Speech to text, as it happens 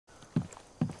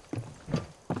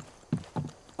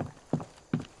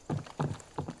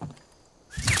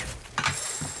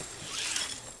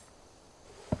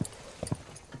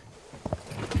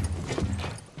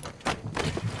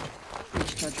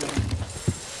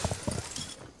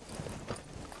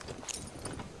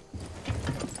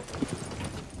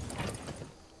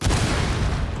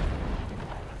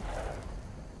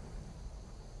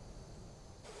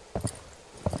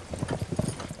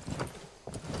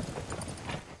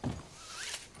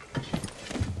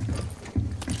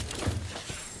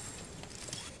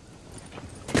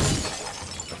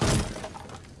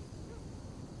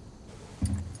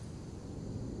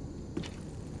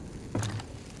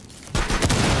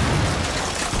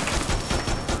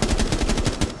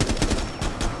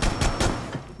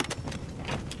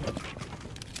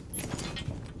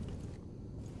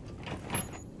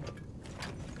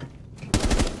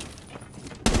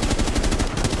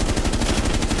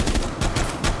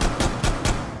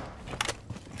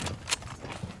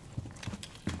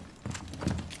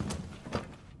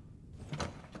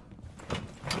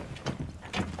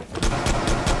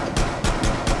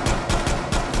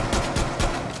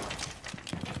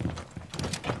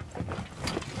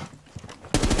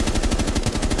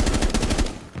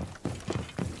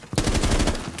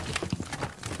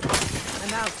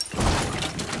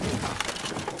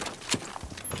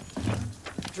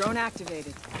Drone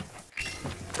activated.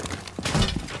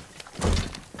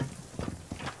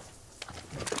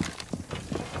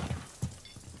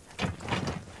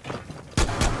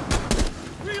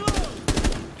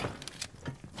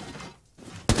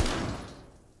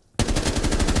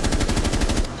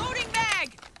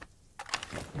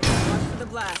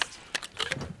 Blast.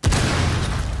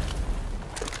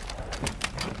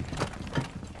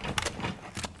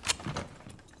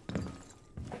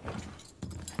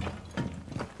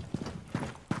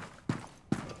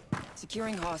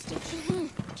 Securing hostage.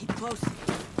 Keep close.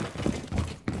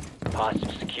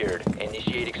 Hostage secured.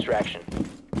 Initiate extraction.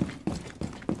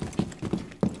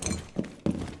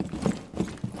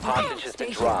 Hostage has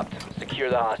been dropped. Secure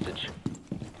the hostage.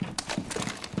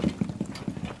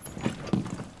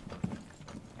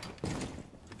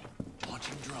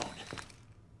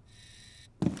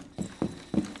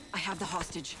 Have the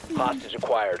hostage. Hostage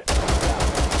acquired.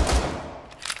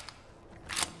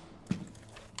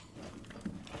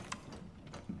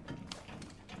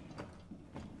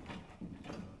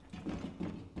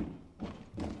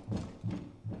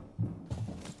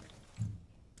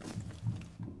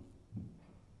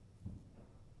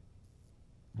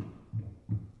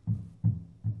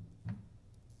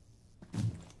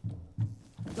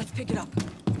 Let's pick it up.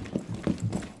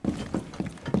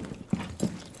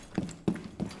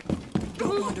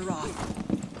 Don't wander off.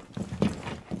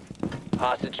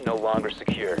 Hostage no longer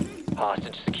secure.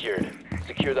 Hostage secured.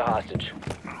 Secure the hostage.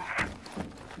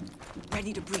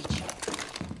 Ready to breach.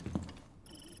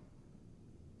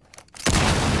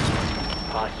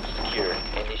 Hostage secured.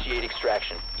 Initiate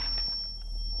extraction.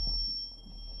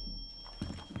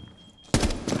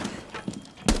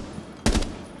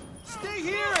 Stay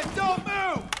here and don't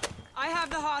move! I have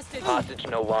the hostage. Hostage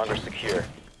no longer secure.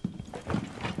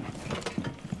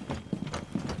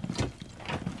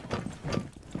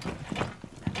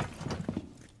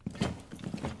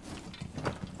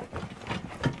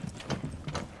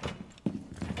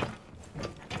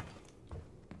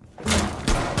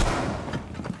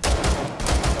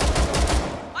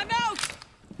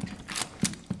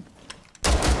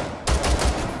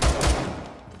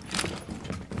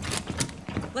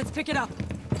 Let's pick it up.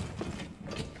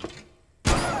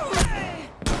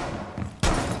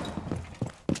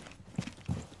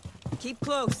 Keep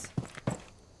close.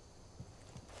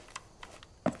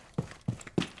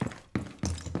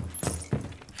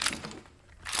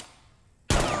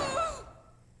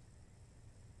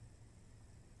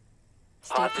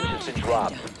 Hostage has been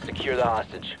dropped. Secure the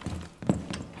hostage.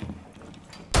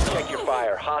 Check your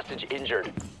fire. Hostage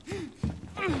injured.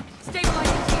 Stabilize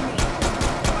the teammate.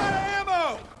 Out of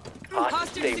ammo!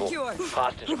 Hostage stable. Secured.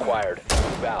 Hostage acquired.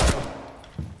 Move out.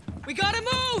 We gotta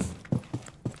move!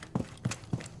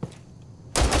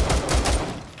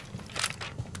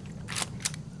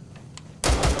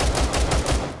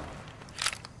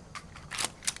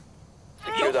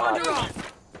 Secure the hostage.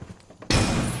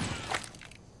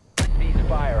 Cease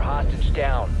fire. Hostage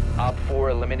down. Op 4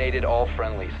 eliminated all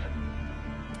friendlies.